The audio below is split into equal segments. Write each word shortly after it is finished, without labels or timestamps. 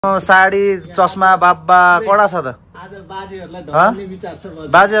साडी चस्मा बाबा कडा छ त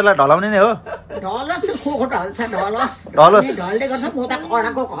बाजेहरूलाई ढलाउने नै हो ढलस खोको ढल्छ ढलस ढलस ढल्दै गर्छ म त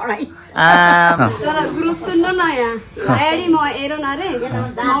खडाको खडाई तर ग्रुप सुन्न न यहाँ एडी म एरोन अरे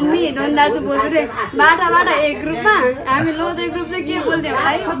मम्मी दोन्दाजु बोजरे बाटा बाटा एक ग्रुपमा हामी लोदे ग्रुप चाहिँ के बोल्दियौ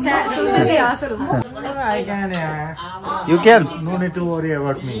भाइ सोच्दै hustle you can no need to worry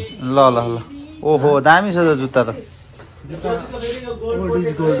about me ल ल ल ओहो दामी छ त जुत्ता त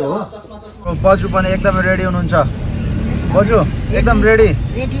बजु पनि एकदम रेडी हुनुहुन्छ बजु एकदम रेडी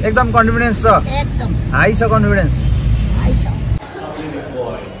एकदम कन्फिडेन्स छ एकदम हाई छ कन्फिडेन्स हाई छ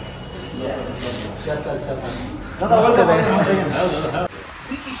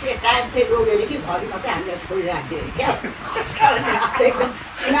पिटिसले टाइम चाहिँ रोग्यो कि भरि मात्रै हामीले छोडिराख्दियो क्या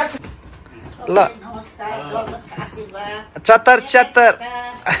ल चत्तर च्यात्तर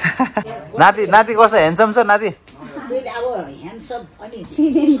नाति नाति कस्तो ह्यान्डसम छ नाति अब ह्यान्डसम अनि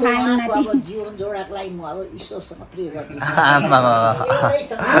जीवन जोडाको लागि म अब ईश्वरसँग प्रे गर्ने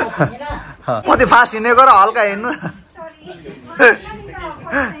कति फास्ट हिँडेको र हल्का हिँड्नु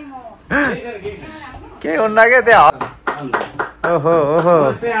के हुन्न क्या त्यहाँ ओहो ओहो ओहो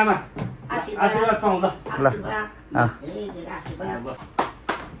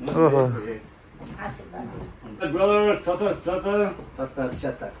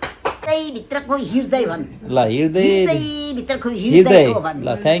भित्रको हृदय भन् ल हृदय भित्रको हृदय ल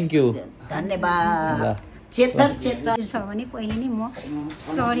थ्याङ्क यू धन्यवाद चेतर चेतर छ भने पहिले नै म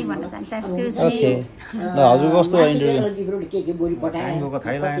सरी भन्न चाहन्छु एक्सक्युज ओके ल हजुर कस्तो इन्टरभ्यु के बोली पठाए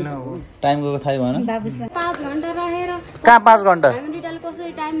टाइम गएको थाहै भएन 5 घण्टा रहेर कहाँ 5 घण्टा हामी डिटेल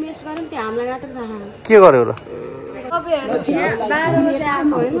कसरी टाइम वेस्ट गर्यौं त्यो हामीलाई मात्र थाहा छ के गर्यो र तपाईहरु यहाँ 12 बजे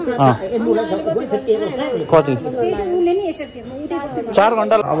आएको हैन कति उले नि यसरी 4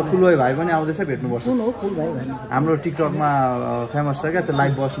 घण्टा अब कुलभाइ भाइ पनि आउँदैछ भेट्नुपर्छ हाम्रो टिकटकमा फेमस छ क्या त्यो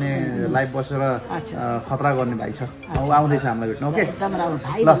लाइभ बसेर खतरा गर्ने भाइ छ उ आउँदैछ हामीलाई भेट्नु ओके एकदम राम्रो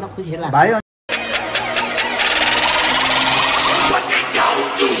भाइ भन्दा खुसी लाग्छ भाइ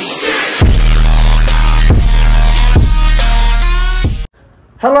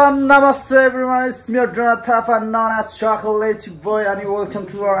Hello, namaste everyone, it's me Jonathan, known as Chocolatey boy, and welcome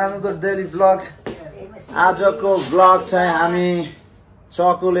to our another daily vlog. आजको vlog चाहिँ हामी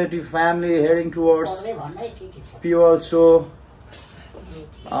Chocolatey family heading towards PYL show.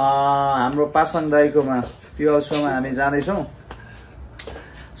 हाम्रो पासाङ दाइकोमा PYL show मा हामी जाँदैछौँ.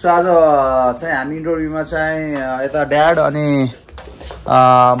 सो आज चाहिँ हामी इन्टरभ्यूमा चाहिँ यता ड्याड अनि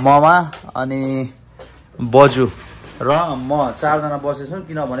ममा अनि बजु र म 4 जना बसेछौँ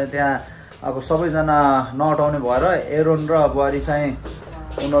किनभने त्यहाँ अब सबैजना नअटाउने भएर एरोन र बुहारी चाहिँ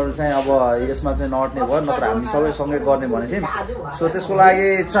उनीहरू चाहिँ अब यसमा चाहिँ नअट्ने भयो नत्र हामी सबै सँगै गर्ने भनेको थियौँ सो त्यसको लागि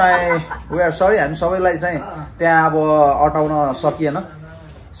चाहिँ वी आर सरी हामी सबैलाई चाहिँ त्यहाँ अब अटाउन सकिएन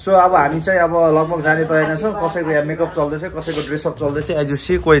सो अब हामी चाहिँ अब लगभग जाने तयारी छौँ कसैको यहाँ मेकअप चल्दैछ कसैको ड्रेसअप चल्दैछ एज यु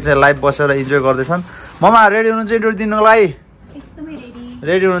सी कोही चाहिँ लाइभ बसेर इन्जोय गर्दैछन् ममा रेडी हुनुहुन्छ इन्टरभ्यू दिनुको लागि एकदमै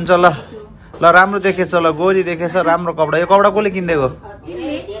रेडी हुनुहुन्छ ल ल राम्रो देखेछ ल गोरी देखेछ राम्रो कपडा यो कपडा कसले किनिदिएको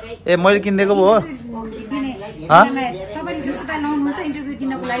ए मैले किनिदिएको पो हो तपाईले जस्तो टाइम आउनुहुन्छ इन्टरभ्यु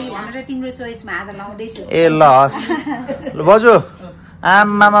दिनको लागि भनेर तिम्रो चोइसमा आज लाउँदैछु ए ल हस् ल बजु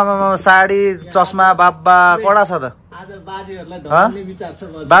आमामा साडी चस्मा बाबा कडा छ त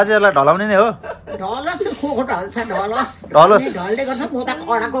बाजेहरूलाई ढलाउने नै हो ढलस खोको ढल्छ ढलस ढलस ढल्दै गर्छ म त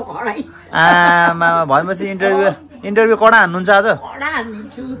खडाको खडाई आमामा भनेपछि इन्टरभ्यु कडा हान्नुहुन्छ आज कडा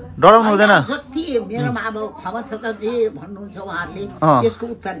हान्दिन्छु डराउनु हुँदैन जति मेरोमा अब क्षमता छ जे भन्नुहुन्छ उहाँहरूले त्यसको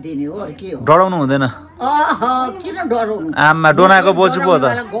उत्तर दिने हो अरू के हो डराउनु हुँदैन किन डराउनु आमा डोनाको बजु पो त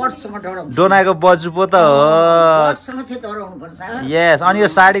गडसँग डराउनु डोनाको बजु पो त हो गडसँग चाहिँ डराउनु पर्छ यस अनि यो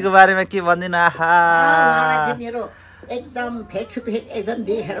साडीको बारेमा के भन्दिन आहा मेरो एकदम फेस टु फेस एकदम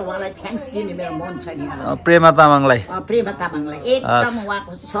देखेर उहाँलाई थ्याङ्क्स दिने मेरो मन छ नि प्रेमा तामाङलाई एकदम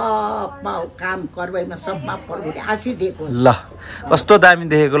उहाँको सबमा काम करवाईमा सबमा प्रभुले आशीष दिएको ल कस्तो दामी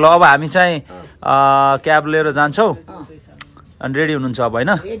देखेको ल अब हामी चाहिँ क्याब लिएर जान्छौँ अनि रेडी हुनुहुन्छ अब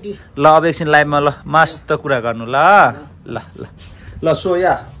होइन ल अब एकछिन लाइभमा ल मस्त कुरा गर्नु ल ल ल ल सो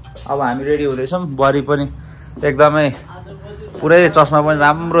या अब हामी रेडी हुँदैछौँ बुहारी पनि एकदमै पुरै चस्मा पनि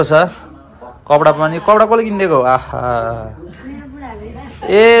राम्रो छ कपडा पनि कपडा कसले किनिदिएको आहा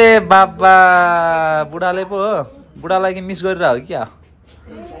ए बाबा बुढाले पो हो बुढालाई मिस गरेर हो क्या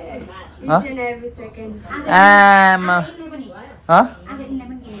आमा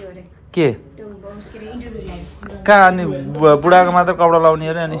के कहाँ अनि बुढाको मात्र कपडा लाउने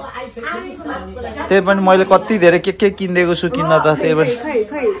अरे अनि त्यही पनि मैले कति धेरै के किनिदिएको छु किन्न त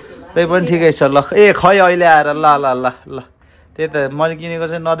त्यही पनि ठिकै छ ल ए खै अहिले आएर ल ल ल ल त्यही त मैले किनेको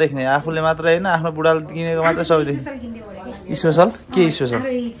चाहिँ नदेख्ने आफूले मात्र होइन आफ्नो बुढाले किनेको मात्रै सबै देख्ने स्पेसल के स्पेसल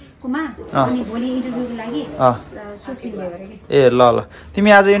ए ल ल तिमी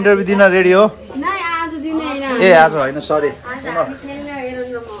आज इन्टरभ्यू दिन रेडी हो ए आज होइन सरी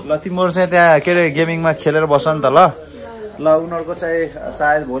ल तिमीहरू चाहिँ त्यहाँ के अरे गेमिङमा खेलेर बस नि त ल ल उनीहरूको चाहिँ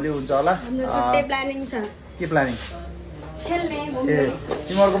सायद भोलि हुन्छ होला के प्लानिङ ए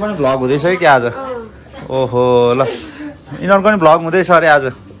तिमीहरूको पनि भ्लग हुँदैछ है कि आज ओहो ल यिनीहरूको पनि भ्लग हुँदैछ अरे आज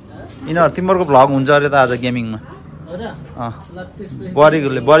तिमीहरूको भ्लग हुन्छ अरे त आज गेमिङमा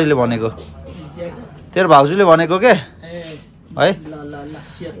बडीले भनेको तेरो भाउजूले भनेको के है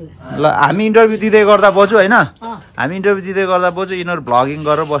ल हामी इन्टरभ्यू दिँदै गर्दा बोजू होइन हामी इन्टरभ्यू दिँदै गर्दा बोजू यिनीहरू भ्लगिङ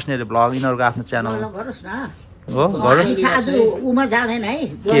गरेर बस्ने अरे भ्लग यिनीहरूको आफ्नो च्यानल हो उमा जाँदैन है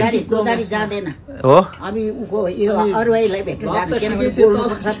गोदारी जाँदैन हो हामी उको यो अरुवाईलाई भेट्न जाने किनभने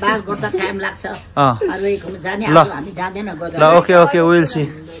बोल्नुपर्छ बात गर्दा टाइम लाग्छ अरुवाईकोमा जाने हामी जाँदैन गोदारी ल ओके ओके विल सी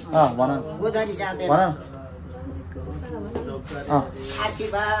भन गोदारी जाँदैन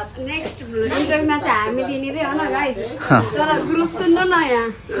नेक्स्ट इन्टरभ्यूमा चाहिँ हामी दिने रे हो न गाइस तर ग्रुप सुन्नु न यहाँ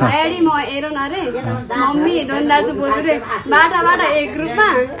ड्याडी म एरोन अरे मम्मी धन दाजु बोजू रे बाटा एक ग्रुपमा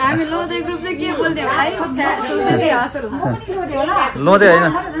हामी लोधे ग्रुप चाहिँ के बोल्दै होला है सोच्दै हसल लोधे होइन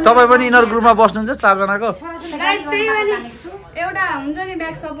तपाईँ पनि यिनीहरू ग्रुपमा बस्नुहुन्छ 4 जनाको गाइस त्यही भने एउटा हुन्छ नि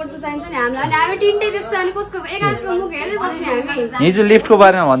ब्याक सपोर्ट त चाहिन्छ नि हामीलाई अनि हामी तिनटै त्यस्तो अनि कसको एकाको मुख हेर्दै बस्ने हामी हिजो लिफ्टको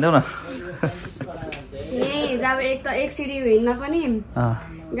बारेमा भनिदेऊ न जब एक सिडी हिँड्न पनि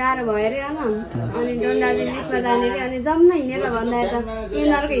गाह्रो भयो अरे होइन अनि डन्डाले लिफ्टमा जाने रे अनि जम्न हिँडेर भन्दा त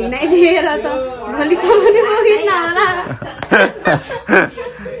यिनीहरूको हिँडाइदिएर त भोलिसम्म नि पुगिन्न होला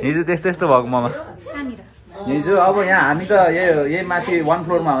हिजो त्यस्तो भएको ममा हिजो अब यहाँ हामी त यही माथि 1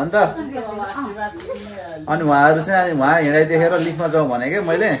 फ्लोरमा हो नि त अनि उहाँहरू चाहिँ उहाँ हिँडाइदेखेर लिफ्टमा जाउँ भने क्या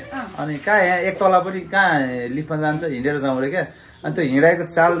मैले अनि कहाँ यहाँ एक तला पनि कहाँ लिफ्टमा जान्छ हिँडेर जाउँ अरे क्या अनि त्यो हिँडाएको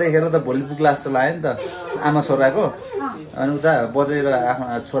चाल देखेर त भोलि पुग्ला जस्तो लाग्यो नि त आमा छोराको अनि उता बजेर आफ्नो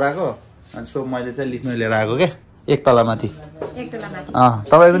छोराको अनि सो मैले चाहिँ लिफ्टमा लिएर आएको क्या एक तला माथि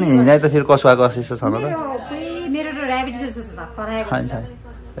तपाईँको नि हिँडाइ त फेरि कसो आएको जस्तो छ न त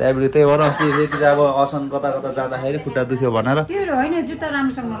ऱ्याबिड त्यही भएर अस्ति यति चाहिँ अब असन कता जाँदाखेरि खुट्टा दुख्यो भनेर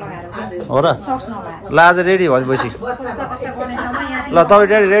हो र ल आज रेडी भएपछि ल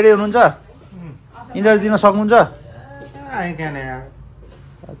तपाईँ रेडी हुनुहुन्छ इन्टरभ्यू दिन सक्नुहुन्छ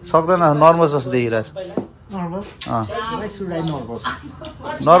सक्दैन नर्भस जस्तो देखिरहेछ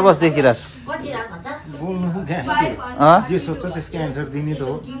नर्भस देखिरहेछ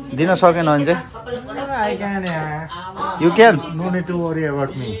दिन सकेन भने चाहिँ यु क्यान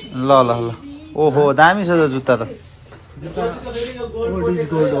ल ओहो दामी छ त जुत्ता त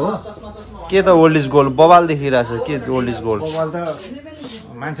के त ओल्ड इज गोल्ड बबाल देखिरहेछ के ओल्ड इज गोल्ड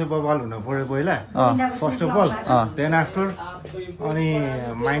मान्छे बबाल हुनु पर्यो पहिला first of all then after अनि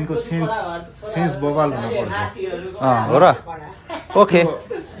माइन्डको सेन्स बबाल हुनु पर्छ हो र okay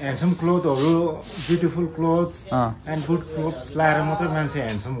handsome क्लोथहरू beautiful clothes and good clothes लाएर मात्रै मान्छे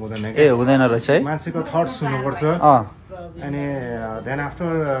ह्यान्डसम हुँदैन ए हुँदैन रहेछ है मान्छेको थट्स हुनुपर्छ अनि देन आफ्टर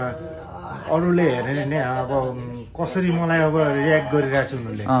अरूले हेरेर नै अब कसरी मलाई अब रियाक्ट गरिरहेको छु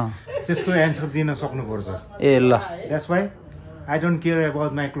उनीहरूले त्यसको एन्सर दिन सक्नुपर्छ ए ल that's why I don't care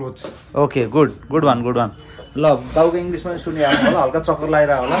about my clothes. Okay, good one. ल गाउँको इङ्ग्लिस पनि सुनिहाल्नु होला हल्का चक्कर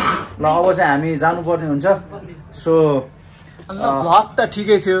लगाइरहेको होला ल अब चाहिँ हामी जानुपर्ने हुन्छ सो भ्लग त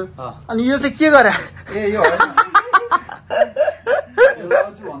ठिकै थियो अनि यो चाहिँ के गरे ए यो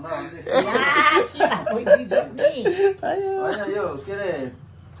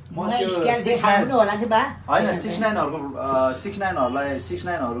होइन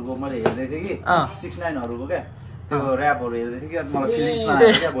 69हरूको मैले हेर्दै थिएँ कि 69हरूको क्या त्यो ऱ्यापहरू हेर्दै थिएँ कि मलाई फिलिङ्समा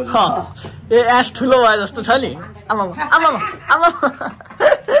आयो क्या बोल्नु ए एस ठुलो भयो जस्तो छ नि आमा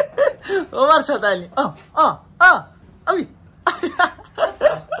ओभर छ त अलि अबि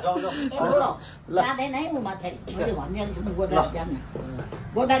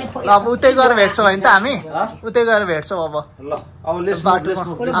अब उतै गएर भेट्छौँ होइन त हामी उतै गएर भेट्छौँ अब ल अब बाटो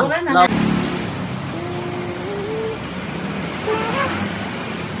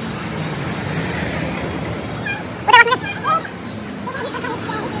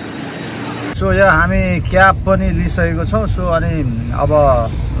सो यो हामी क्याब पनि लिइसकेको छौँ सो अनि अब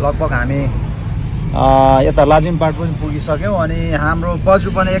लगभग हामी यता लाजिमपाट पनि पुगिसक्यौँ अनि हाम्रो बजू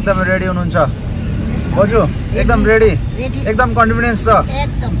पनि एकदमै रेडी हुनुहुन्छ बजू एकदम रेडी एकदम कन्फिडेन्स छ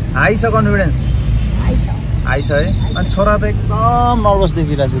हाई छ कन्फिडेन्स हाई छ है अनि छोरा त एकदम नर्भस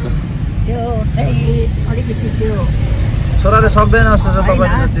देखिरहेको छु त छोराले सक्दैन जस्तो छ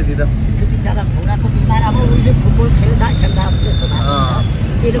तपाईँले त्यति त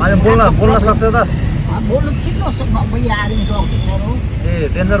अनि बोल्न सक्छ त बोल्नु किन नसक्नु आर्मीको अफिसर हो ए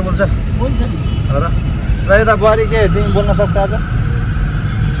डेन्जर बोल्छ बोल्छ नि र र यता बुहारी के तिमी बोल्न सक्छ आज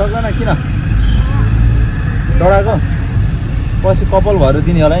सक्दैन किन डराएको पछि कपाल भएर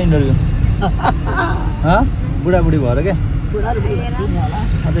दिने होला इन्टरभ्यू बुढाबुढी भएर क्या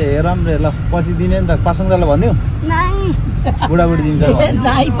अन्त हेरौँ रे ल पछि दिने नि त पासङ दालाई भनिदिउँ बुढाबुढी दिन्छ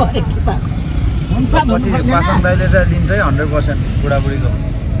पछि पासङ दाइले चाहिँ दिन्छ है 100% बुढाबुढीको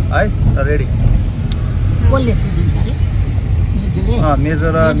है त रेडी मेजो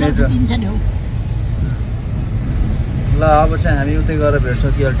र मेजो ल अब चाहिँ हामी उतै गएर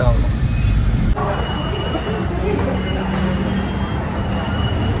भेट्छौँ केएल टाउनमा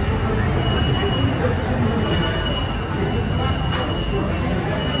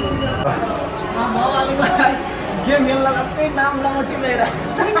गेम खेल्न सबै नाम नमोटी लिएर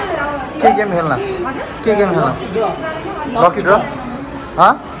के गेम खेल्न लकी ड्र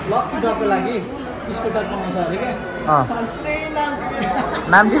लकी ड्रको लागि स्कुटर पाउँछ अरे के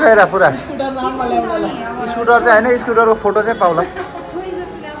नाम टिपाइरा पुरा स्कुटर नाममा ल्याउनलाई स्कुटर चाहिँ होइन स्कुटरको फोटो चाहिँ पाउला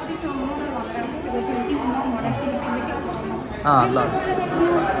ल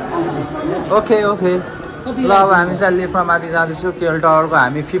ओके ल अब हामी चाहिँ लिफ्टमा माथि जाँदैछौँ केएल टावरको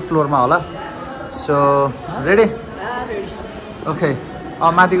हामी 5th फ्लोरमा होला सो रेडी ओके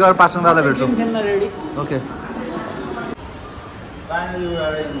अब माथि गएर पासङ दादा भेट्छौँ ओके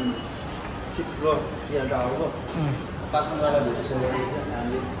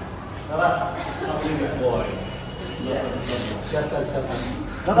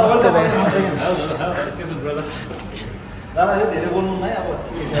दादा यो धेरै बोल्नु नै अब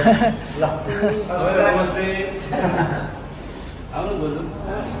ल नमस्ते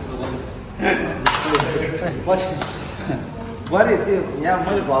बरी त्यो यहाँ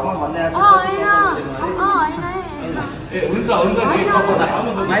मैले घरमा भन्दै आएको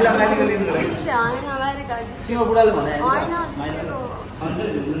माइला माइलीको लिनु तिम्रो बुढाले भने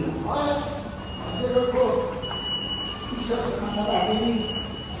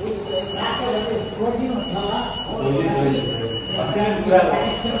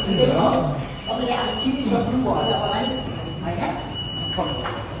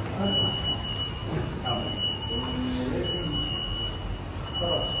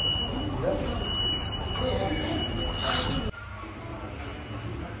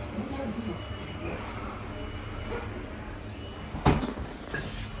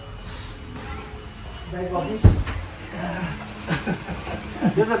अफिस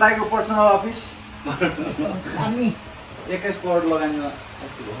यो चाहिँ दाइको पर्सनल अफिस हामी 21 करोड लगानी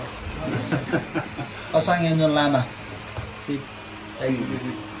अस्ति भयो असाङ लामा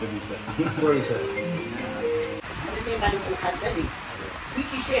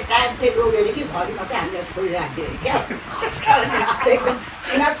ब्रिटिसले टाइम चाहिँ रोग्यो अरे कि भरि मात्रै हामीलाई छोडिराख्थ्यो अरे क्या एकदम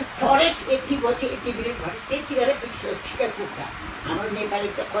यिनीहरू चाहिँ करेक्ट यति बजी यति मिनट भयो त्यति गरेर ब्रिटिसहरू ठिकै पुग्छ हाम्रो नेपाली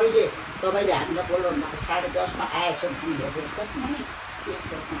त कहिले तपाईँले हामीलाई बोलाउनु 10:30 आएछौँ हेर्नुहोस् त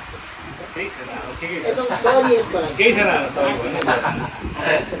एकदम सरी यसको लागि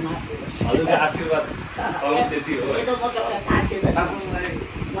आशीर्वाद एकदम म तपाईँलाई आशीर्वाद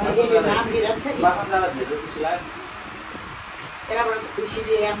नाम लिइरहन्छ नि त्यहाँबाट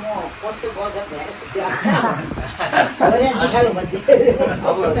खुसीले यहाँ म कस्तो गर्दा भएर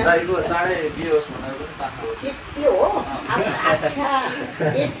अब दाइको चाँडै बिहे होस् भनेर पनि के हो अच्छा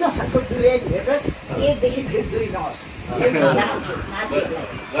यस्तो खालको दुलेन भेटोस् 1 देखि 2 नहोस् चाहन्छु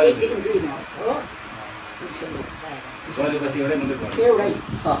नातिहरूलाई 1 देखि 2 नहोस् हो एउटै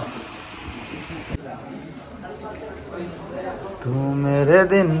तू मेरे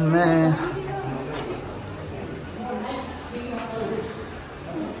दिन में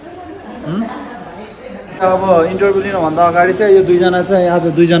अब इन्टरभ्यू लिनुभन्दा अगाडि चाहिँ यो दुईजना चाहिँ आज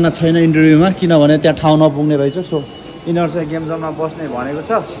दुईजना छैन इन्टरभ्यूमा किनभने त्यहाँ ठाउँ नपुग्ने रहेछ सो यिनीहरू चाहिँ गेम जोनमा बस्ने भनेको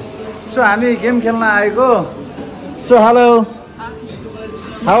छ सो हामी गेम खेल्न आएको so hello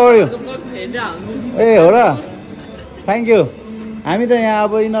how are you ए हो र थ्याङ्क यू हामी त यहाँ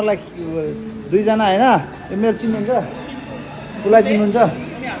अब यिनीहरूलाई दुईजना होइन यो मेरो चिन्नुहुन्छ उसलाई चिन्नुहुन्छ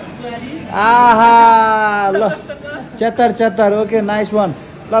आहा ल 74 ओके नाइस वान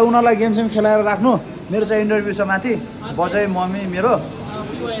ल उनीहरूलाई गेम सेम खेलाएर राख्नु मेरो चाहिँ इन्टरभ्यू छ माथि बजाइ मम्मी मेरो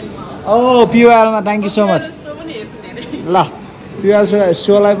ओ पिवाईएलमा थ्याङ्क यू सो मच ल पिवाईएल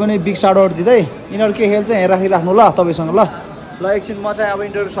सोलाई पनि बिग साउट आउट दिँदै यिनीहरू के खेल्छ हेर राखिराख्नु ल तपाईँसँग ल एकछिन म चाहिँ अब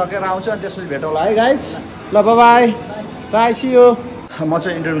इन्टरभ्यू सकेर आउँछु अनि त्यसपछि भेटौँला है गाइज ल बाई बाई सी यू म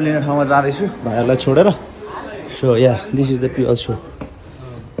चाहिँ इन्टरभ्यू लिने ठाउँमा जाँदैछु भाइहरूलाई छोडेर so yeah this is the पिवाईएल so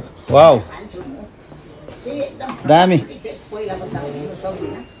wow दामी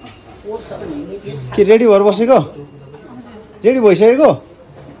के रेडी भएर बसेको रेडी भइसकेको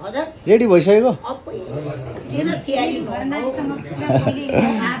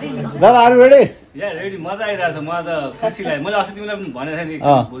दादा आर रेडी या रेडी मजा आइरहेछ म त खुसी लाग्यो मैले अस्ति तिमीलाई पनि भनेको थिएँ नि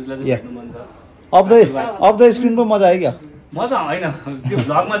भोजलाई चाहिँ भेट्नु मन छ अफ द स्क्रिन को मजा आयो क्या मजा होइन त्यो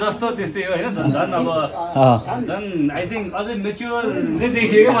भ्लगमा जस्तो त्यस्तै हो होइन झन् अब झन् आई थिङ्क अझै मेच्योर नै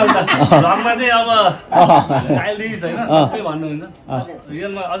देखियो क्या मैले त भ्लगमा चाहिँ अब चाइल्डिस होइन सबै भन्नुहुन्छ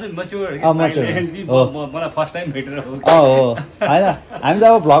रियलमा अझै मेच्योर मलाई फर्स्ट टाइम भेटेर हो होइन हामी त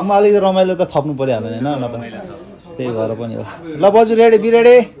अब भ्लगमा अलिकति रमाइलो त थप्नु पर्यो हामी होइन ल त त्यही भएर पनि हो ल बजु रेडी बी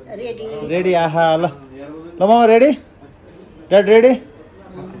रेडी रेडी आहा ल मामा रेडी ड्याड रेडी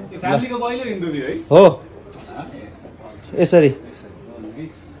फ्यामिलीको पहिलो हिन्दू है हो यसरी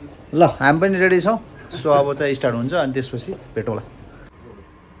ल हामी पनि रेडी छौँ सो अब चाहिँ स्टार्ट हुन्छ अनि त्यसपछि भेटौँला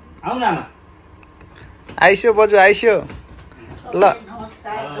आऊ न आमा आइस्यो बजु आइस्यो ल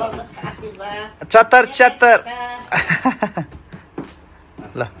 74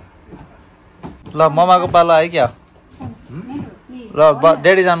 ल ममाको पालो आयो क्या ल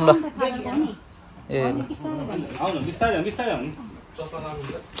ड्याडी जानु ल ए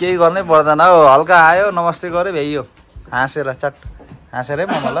केही गर्नै पर्दैन हौ हल्का आयो नमस्ते गऱ्यो भ्याइयो हाँसेर चट हाँसेरै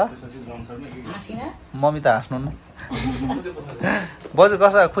ममा ल मम्मी त हाँस्नु न बजु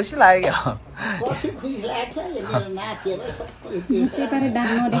कसो खुसी लाग्यो क्या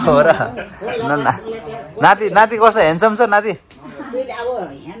हो र नाति नाति कस्तो ह्यान्डसम छ नाति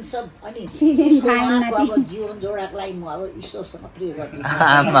जीवन जोडाको लागि म अब ईश्वरसँग प्रे गर्छु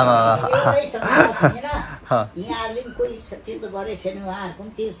यहाँहरूले पनि कोही त्यस्तो गरेको छैन उहाँहरूको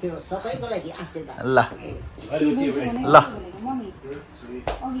पनि त्यस्तै हो सबैको लागि आशीर्वाद ल ल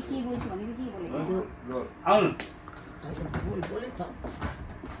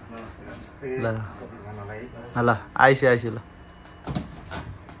ल आइसु आइसु ल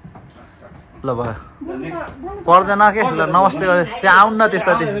ल भयो पर्दैन के ल नमस्ते गरे त्यहाँ आउनु न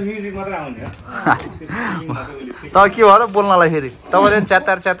त्यस्ता त के भयो र बोल्नलाई फेरि तपाईँले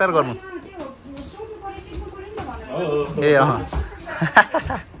च्यातार गर्नु ए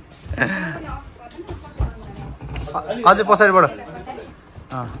अझै पछाडिबाट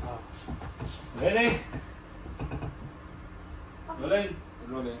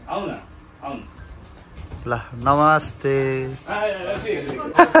ल नमस्ते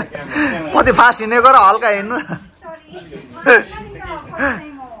कति फास्ट हिँडेको र हल्का हिँड्नु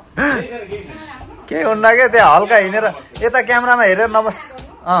केही हुन्न क्या त्यहाँ हल्का हिँडेर यता क्यामेरामा हेरेर नमस्ते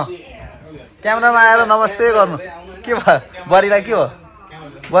क्यामेरामा आएर नमस्ते गर्नु के भयो बरीलाई के हो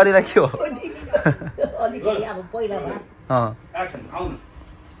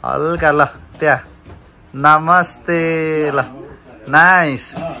हल्का ल त्यहाँ नमस्ते ल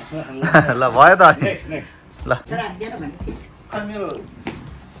नाइस ल भयो त अनि ल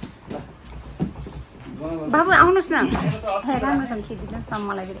बाबु आउनुहोस् न राम्रोसँग खिचिदिनुहोस् न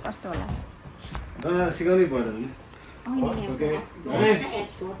मलाई फेरि कस्तो होला सिकाउनै पर्दैन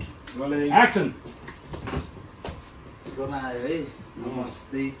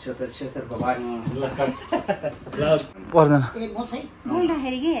नमस्ते छतर पर्दैन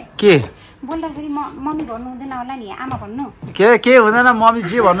बोल्दाखेरि के बोल्दाखेरि मम्मी भन्नु हुँदैन होला नि आमा भन्नु के हुँदैन मम्मी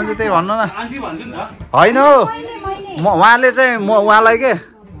जे भन्नुहुन्छ त्यही भन्नु न होइन हौ उहाँले चाहिँ म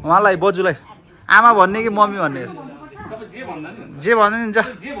उहाँलाई बजुलाई आमा भन्ने कि मम्मी भन्ने जे भन्नु नि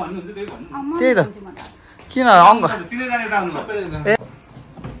त्यही त किन अङ्ग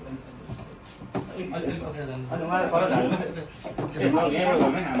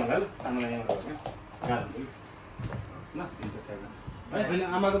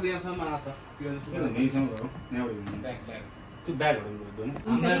आमाको दिएसम्म आछ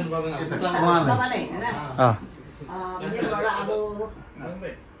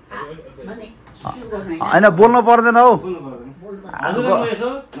होइन बोल्नु पर्दैन हौ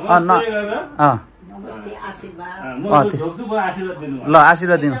ल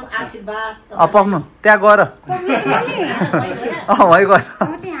आशीर्वाद दिनु पक्नु त्यहाँ गएर भाइ गएर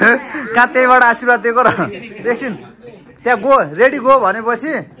कहाँ त्यहीबाट आशीर्वाद दिएको र एकछिन त्यहाँ गो रेडी गो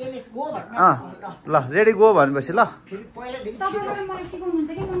भनेपछि ल रेडी गो भनेपछि ल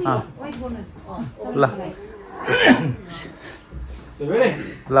ल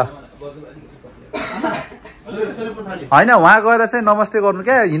ल होइन उहाँ गएर चाहिँ नमस्ते गर्नु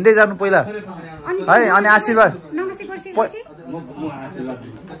क्या हिँड्दै जानु पहिला है अनि आशीर्वाद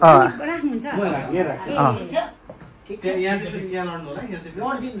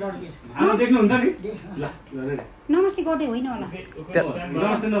नमस्ते गर्दै होइन होला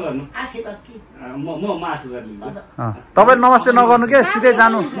तपाईँले नमस्ते नगर्नु क्या सिधै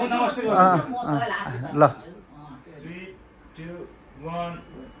जानु ल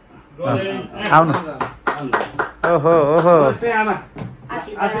आउनु ओहो ओहो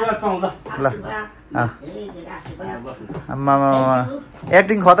आशीर्वाद पाउँ ल ल आम्मा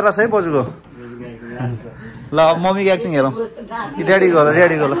एक्टिङ खतरा छ है बोजूको ल अब मम्मीको एक्टिङ हेरौँ कि ड्याडीको होला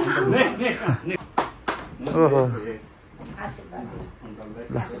ओहो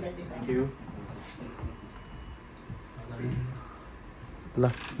ल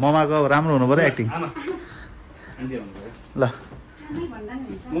ममाको अब राम्रो हुनु पर्यो एक्टिङ ल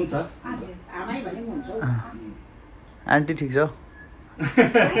आन्टी ठिक छ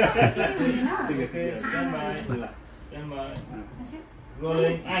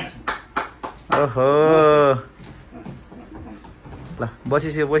ओहो ल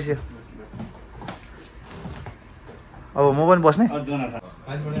बसिसक्यो अब म पनि बस्ने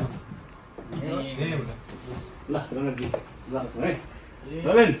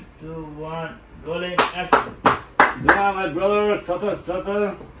my brother,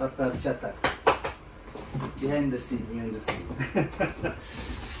 Chata. Behind the scene.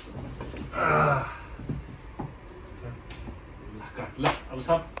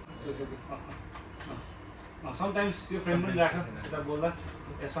 Sometimes your friend will laugh.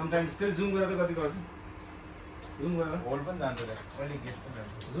 Sometimes still zoom गरेर कति गर्छ zoom गरेर होल्ड पनि जान्छ रे पहिले गेस्ट पनि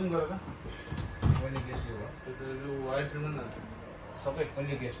जान्छ zoom गरेर पहिले गेस्ट हो त्यो वाइड रिमन जान्छ सबै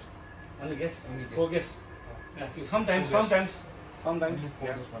पहिले guest only guest four guests sometimes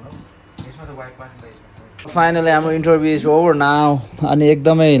यसमा त वाइड पास फाइनली हाम्रो इन्टरभ्यू इज ओभर नाउ अनि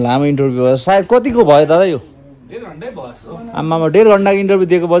एकदमै लामो इन्टरभ्यू हो सायद कतिको भयो दादा यो 1.5 घण्टै भयो आम्मामा 1.5 घण्टाको इन्टरभ्यू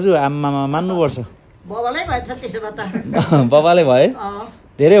दिएको बजु आम्मामा मान्नुपर्छ बबालै भएछ त्यसो भए त बबाले भयो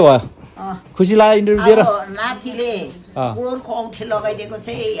धेरै भयो खुसी लाग्यो इन्टरभ्यू दिएर नातिले बुढोको औँठी लगाइदिएको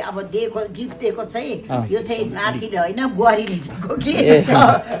चाहिँ अब दिएको गिफ्ट दिएको चाहिँ यो चाहिँ नातिले होइन बुहारीले दिएको कि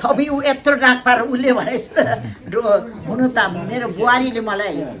अब ऊ यत्रो डाक पार उसले भने हुनु त मेरो बुहारीले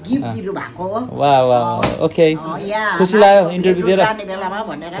मलाई गिफ्ट दिनु भएको हो वाह ओके खुसी लाग्यो इन्टरभ्यू दिएर जाने बेलामा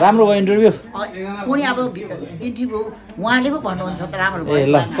भनेर राम्रो भयो इन्टरभ्यू उनी अब इन्टरभ्यू उहाँले पो भन्नुहुन्छ त राम्रो भयो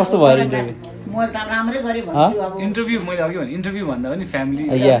ल कस्तो भयो इन्टरभ्यू म त राम्रै गरे भन्छु अब इन्टरभ्यू मैले अघि भने इन्टरभ्यू भन्दा पनि फ्यामिली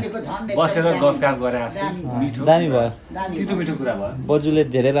बसेर गफगाफ गरे जस्तो मिठो दामी भयो तितो मिठो कुरा भयो बजुले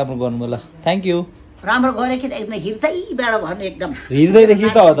धेरै राम्रो गर्नुभयो ल थ्याङ्क यू राम्रो गरे कि एकदम हृदयबाट भन्नु एकदम हृदयदेखि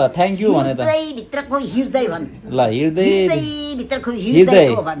त हो त थ्याङ्क यू भने त हृदयभित्रको हृदय भन् ल हृदयभित्रको हृदय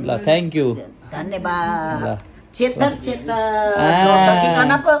ल थ्याङ्क यू धन्यवाद चेतर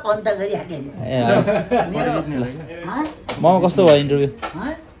सकिकन पो अन्त गरिहाल्यो मेरो म कस्तो भयो इन्टरभ्यू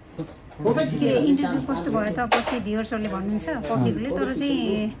इन्टरभ्यू कस्तो भयो त पछि भ्युअर्सहरूले भन्नुहुन्छ पब्लिकले तर चाहिँ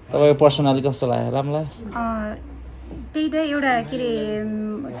तपाईँको पर्सनली कस्तो लाग्यो राम्रो लाग्यो त्यही त एउटा के अरे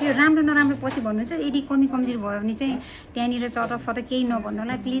त्यो राम्रो नराम्रो पछि भन्नुहुन्छ यदि कमी कमजोर भयो भने चाहिँ त्यहाँनिर चटफट केही नभन्नु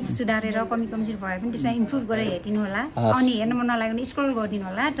होला प्लिज सुधारेर कमी कमजोर भयो भने त्यसमा इम्प्रुभ गरेर हेरिदिनु होला अनि हेर्न मन नलाग्यो भने स्क्रोल गरिदिनु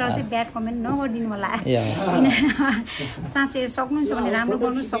होला तर चाहिँ ब्याड कमेन्ट नगरिदिनु होला किन साँच्चै सक्नुहुन्छ भने राम्रो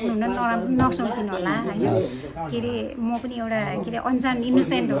गर्नु सक्नुहुन्न नराम्रो नसोचिदिनु होला होइन के अरे म पनि एउटा के अरे अन्जान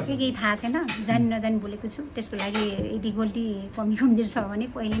इनोसेन्ट हो कि केही थाहा छैन जानी नजानी बोलेको छु त्यसको लागि यदि गल्ती कमी कमजोर छ भने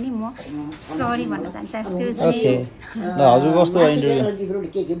पहिले नै म सरी भन्न चाहन्छु एक्सक्युज मी ल हजुर कस्तो भयो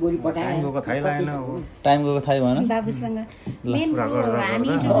इन्टरभ्यू टाइम गएको थाहै भएन बाबुसँग मेन हामी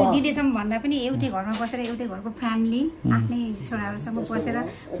इन्टरभ्यू दिँदैछौँ भन्दा पनि एउटै घरमा बसेर एउटै घरको फ्यामिली आफ्नै छोराहरूसँग बसेर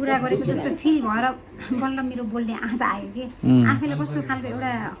कुरा गरेको जस्तो फिल भएर बल्ल मेरो बोल्ने आँट आयो कि आफैलाई कस्तो खालको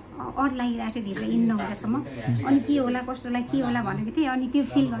एउटा अड लागिरहेको थियो भित्र इन नहुँदासम्म अनि के होला कस्तोलाई के होला भनेको थिएँ अनि त्यो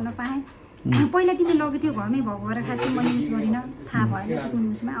फिल गर्न पाएँ पहिला तिमीले लगेको थियो घरमै भएको भएर खासै मैले युज गरिनँ थाहा भएन त्यो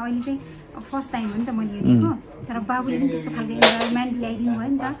न्युजमा अहिले चाहिँ फर्स्ट टाइम हो नि त मैले यो दिएको तर बाबुले पनि त्यस्तो खालको इन्भाइरोमेन्ट ल्याइदिनु भयो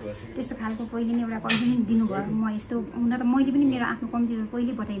नि त त्यस्तो खालको पहिले नै एउटा कन्फिडेन्स दिनुभयो म यस्तो हुन त मैले पनि मेरो आफ्नो कमजोरी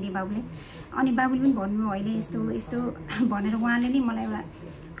पहिले बताइदिएँ बाबुले अनि बाबुले पनि भन्नुभयो अहिले यस्तो यस्तो भनेर उहाँले नै मलाई एउटा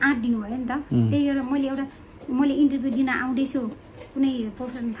आँट दिनुभयो नि त त्यही भएर मैले इन्टरभ्यू दिन आउँदैछु कुनै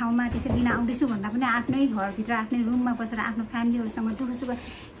प्रोफेसनल ठाउँमा त्यसरी दिन आउँदैछु भन्दा पनि आफ्नै घरभित्र आफ्नै रुममा बसेर आफ्नो फ्यामिलीहरूसँग दुःखसुख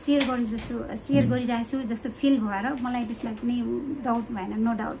सेयर गरिरहेको छु जस्तो फिल भएर मलाई त्यसमा कुनै डाउट भएन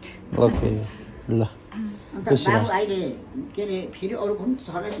नो डाउट ओके ल अन्त बाबु अहिले के अरे फेरि अरू पनि छ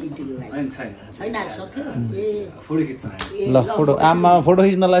र इन्टरभ्यू छैन सक्यो फोटो खिच्छ ल फोटो आमा फोटो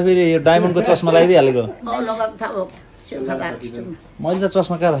खिच्नलाई फेरि यो डायमन्डको चस्मा लगाइदिइहालेको लगाएको थाहा मैले त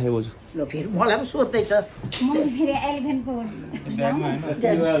चस्मा कहाँ राखेको छु ल फेरि मलाई पनि सोध्दैछ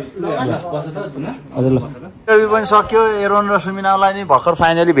हजुर ल इन्टरभ्यू पनि सक्यो एरोन र सुमिनालाई नि भर्खर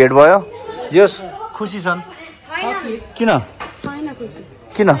फाइनली भेट भयो जस खुसी छन् किन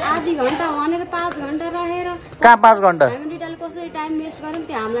किन आधी घण्टा भनेर 5 घण्टा रहेर कहाँ 5 घण्टा हामी दुईटाले कसरी टाइम वेस्ट गर्यौं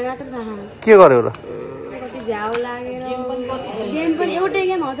त्यो हामीलाई मात्र थाहा के गर्यो र कति झ्याउ लागेर गेम पनि एउटै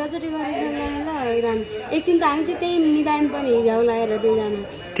गेम हजारचोटि गरेर ल हैरान एकछिन त हामी त्यही निदायम पनि झ्याउ लागेर दुईजना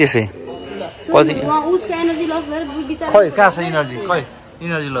त्यसै उसको एनर्जी लस भएर बिचारा खै कहाँ छ एनर्जी खै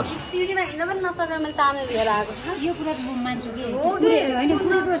इनर्जी लस सिडीमा हिँड्न पनि नसकेर मैले तानेर लिएर आएको यो कुरा म मान्छु कि होइन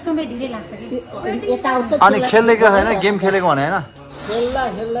कुनै समय ढिलै लाग्छ कि अनि खेलेको होइन गेम खेलेको भने होइन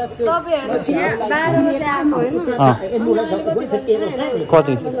तपाईँहरू यहाँ 12 बजे आएको होइन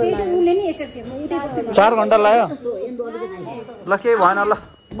कति उसले नि यसरी 4 घन्टा लाग्यो ल केही भएन ल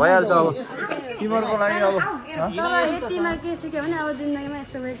भइहाल्छ अब तिमीहरूको लागि अब तर यतिमा के सिक्यो भने अब जिन्दगीमा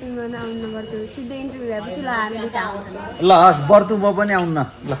यस्तो वेटिङ गर्न आउनु पर्थ्यो सिधै इन्टरभ्यू भएपछि ल हामी त आउँछ ल हस् बर्तु म पनि आउन्न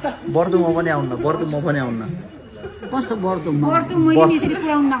ल बर्तु म पनि आउन्न कस्तो बर्दो गर्छु मैले नि यसरी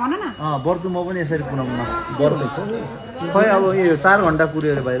पुराउन भन न बर्तु म पनि यसरी पुराउन्न बर्तु खै अब यो 4 घन्टा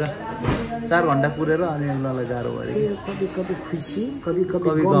पुर्यो रे बाहिर 4 घन्टा पुरेर अनि उनीहरूलाई गाह्रो भयो कभी कभी खुसी कभी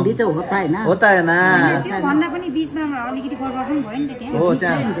कभी गम भी त होता है ना त्यो भन्दा पनि बीचमा अलिकति गडबड पनि भयो नि त त्यहाँ हो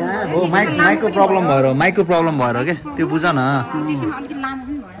त्यहाँ हो माइकको प्रब्लम भएर के त्यो बुझ न त्यसमा अलिकति लामो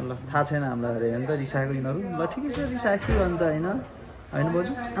पनि भयो ल थाहा छैन हामीलाई अरे अन्त रिसाएको यिनीहरू ल ठिकै छ रिसाएको अन्त होइन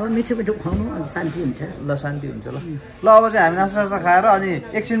बजु अब मिठो मिठो खुवाउनु अनि शान्ति हुन्छ ल शान्ति हुन्छ ल अब चाहिँ हामी नास्ता खाएर अनि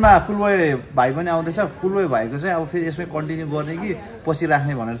एकछिनमा कुलबोय भाइ पनि आउँदैछ कुलबोय भाइको चाहिँ अब फेरि यसमै कन्टिन्यू गर्ने कि पछि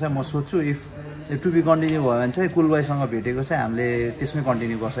राख्ने भनेर चाहिँ म सोध्छु इफ टु बी कन्टिन्यू भयो भने चाहिँ कुलबोयसँग भेटेको चाहिँ हामीले त्यसमै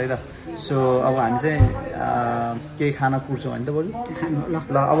कन्टिन्यू गर्छ है त सो अब हामी चाहिँ केही खाना कुर्छौँ होइन त बजु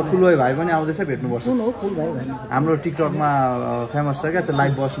ल अब कुलबोय भाइ पनि आउँदैछ भेट्नुपर्छ हाम्रो टिकटकमा फेमस छ क्या त्यो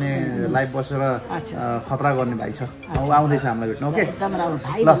लाइभ बसेर खतरा गर्ने भाइ छ अब आउँदैछ हामीलाई भेट्नु ओके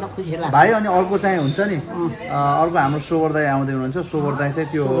ल भाइ अनि अर्को चाहिँ हुन्छ नि अर्को हाम्रो सोबर दाई आउँदै हुनुहुन्छ सोबर दाई चाहिँ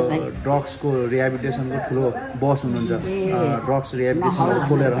त्यो ड्रग्सको रिहेबिलिटेसनको ठुलो बस हुनुहुन्छ ड्रग्स रिहेबिलिटेसन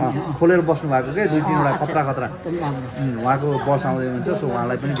खोलेर बस्नु भएको के 2-3 वटा खतरा उहाँको बस आउँदै हुनुहुन्छ सो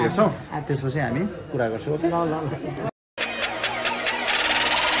उहाँलाई पनि भेट्छौँ त्यसपछि हामी कुरा गर्छौँ ओके